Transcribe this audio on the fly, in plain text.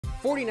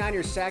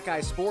49ers Sac-Hi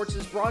Sports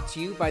is brought to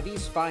you by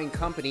these fine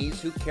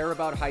companies who care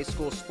about high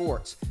school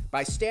sports.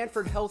 By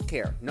Stanford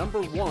Healthcare,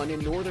 #1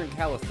 in Northern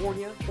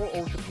California for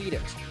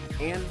orthopedics.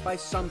 And by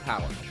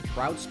SunPower,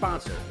 proud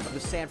sponsor of the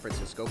San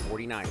Francisco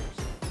 49ers.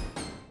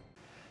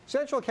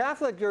 Central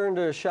Catholic earned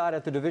a shot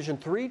at the Division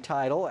III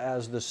title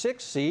as the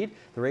 6th seed.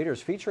 The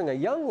Raiders featuring a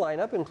young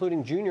lineup,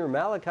 including junior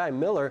Malachi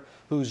Miller,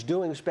 who's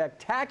doing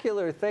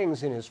spectacular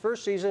things in his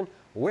first season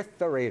with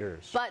the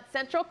Raiders. But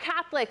Central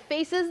Catholic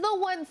faces the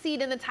 1 seed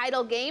in the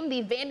title game.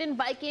 The Vanden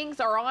Vikings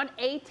are on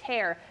a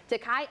tear.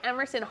 Takai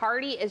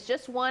Emerson-Hardy is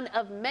just one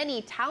of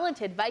many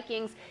talented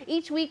Vikings.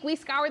 Each week we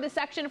scour the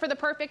section for the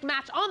perfect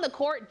match on the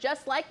court,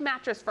 just like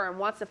Mattress Firm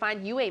wants to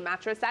find you a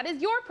mattress that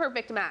is your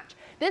perfect match.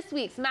 This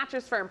week's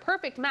Mattress Firm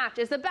perfect match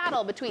is a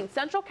battle between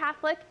Central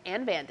Catholic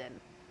and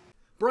Vanden.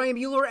 Brian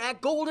Mueller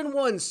at Golden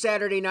won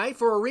Saturday night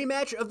for a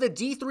rematch of the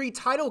D3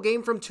 title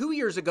game from 2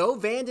 years ago.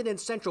 Vanden and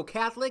Central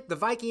Catholic. The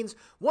Vikings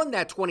won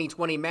that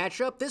 2020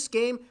 matchup. This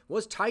game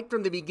was tight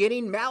from the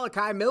beginning.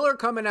 Malachi Miller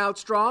coming out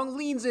strong,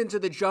 leans into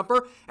the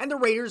jumper, and the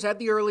Raiders had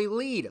the early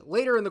lead.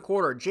 Later in the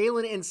quarter,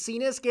 Jalen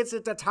Encinas gets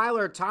it to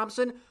Tyler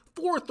Thompson.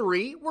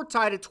 4-3, we're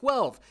tied at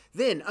 12.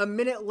 Then, a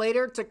minute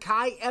later,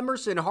 Takai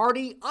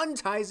Emerson-Hardy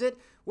unties it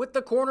with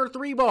the corner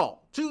 3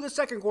 ball. To the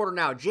second quarter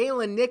now,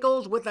 Jalen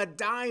Nichols with a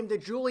dime to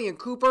Julian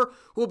Kuper,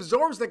 who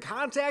absorbs the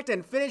contact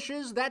and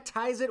finishes. That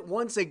ties it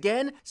once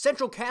again.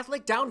 Central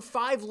Catholic down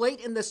 5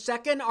 late in the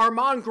second.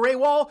 Armaan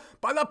Grewal,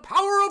 by the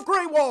power of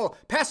Grewal,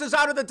 passes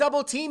out of the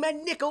double team,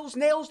 and Nichols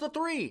nails the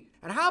 3.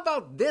 And how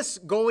about this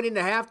going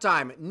into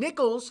halftime?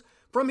 Nichols,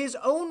 from his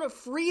own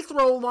free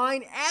throw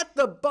line at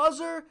the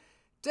buzzer.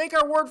 Take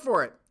our word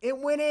for it. It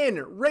went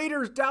in.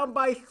 Raiders down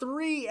by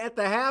 3 at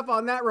the half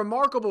on that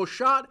remarkable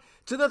shot.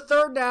 To the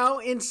third now,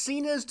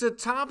 Encinas to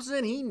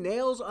Thompson. He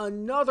nails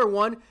another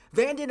one.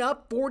 Vanden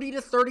up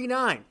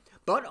 40-39.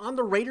 But on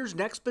the Raiders'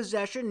 next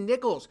possession,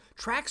 Nichols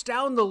tracks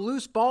down the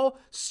loose ball,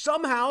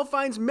 somehow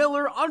finds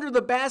Miller under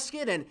the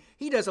basket, and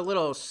he does a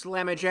little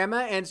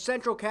slamma-jamma, and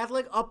Central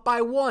Catholic up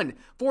by 1.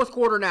 Fourth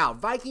quarter now.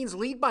 Vikings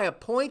lead by a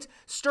point.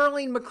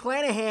 Sterling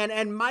McClanahan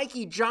and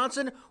Mikey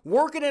Johnson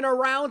working it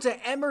around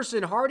to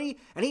Emerson-Hardy,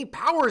 and he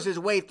powers his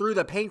way through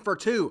the paint for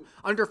 2.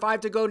 Under 5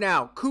 to go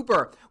now.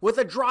 Kuper with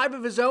a drive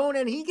of his own,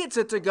 and he gets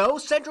it to go.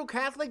 Central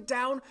Catholic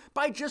down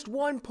by just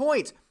 1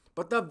 point.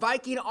 But the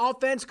Viking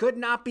offense could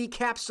not be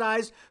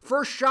capsized.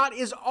 First shot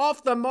is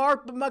off the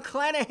mark, but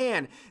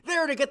McClanahan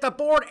there to get the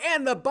board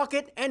and the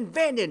bucket, and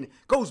Vanden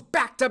goes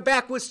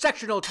back-to-back with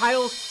sectional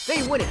titles.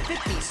 They win it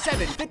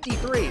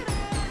 57-53.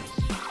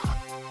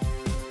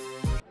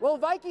 Well,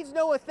 Vikings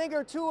know a thing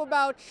or two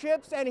about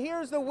chips, and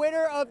here's the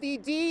winner of the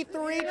D3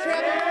 championship,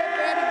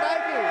 Vanden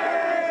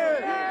Vikings.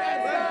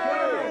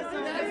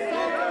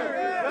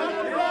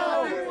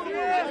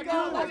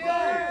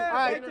 All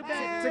right,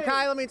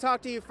 Takai, let me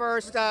talk to you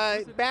first.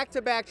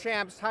 Back-to-back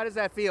champs, how does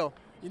that feel?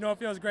 You know, it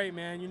feels great,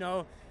 man. You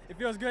know, it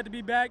feels good to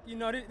be back. You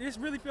know, this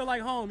really feels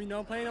like home, you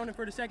know, playing on it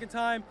for the second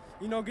time,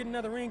 you know, getting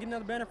another ring, getting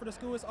another banner for the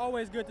school. It's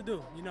always good to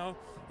do, you know.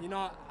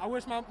 I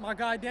wish my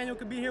guy Daniel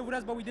could be here with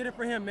us, but we did it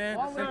for him, man.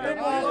 Everything.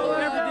 Hey,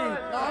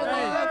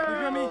 you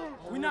feel me?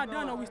 We're not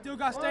done, though. We still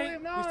got state.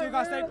 We still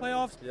got state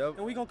playoffs,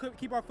 and we're going to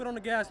keep our foot on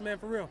the gas, man,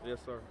 for real. Yes,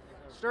 sir.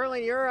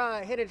 Sterling, you're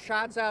hitting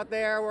shots out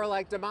there where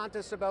like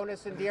Domantas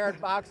Sabonis and De'Aaron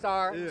Fox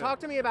are. Yeah. Talk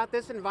to me about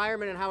this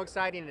environment and how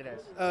exciting it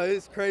is.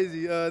 It's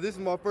crazy. This is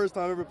my first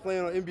time ever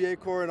playing on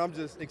NBA court, and I'm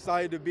just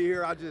excited to be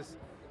here. I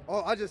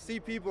just see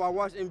people. I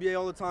watch NBA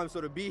all the time,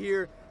 so to be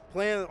here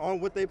playing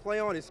on what they play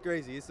on is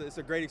crazy. It's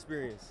a great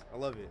experience. I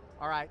love it.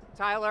 All right,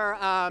 Tyler,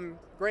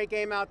 great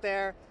game out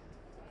there.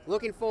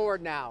 Looking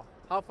forward now.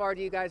 How far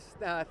do you guys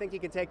think you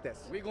can take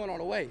this? We're going all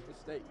the way.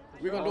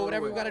 We're going to do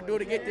whatever we got to do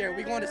to get there.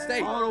 We're going to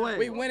state. All the way.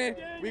 We winning.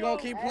 We're going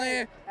to keep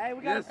playing. Hey,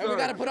 we got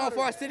to put on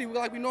for our city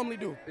like we normally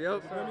do.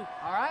 Yep.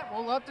 All right,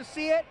 we'll love to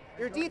see it.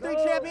 You're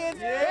D3 champions.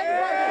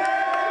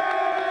 Yeah.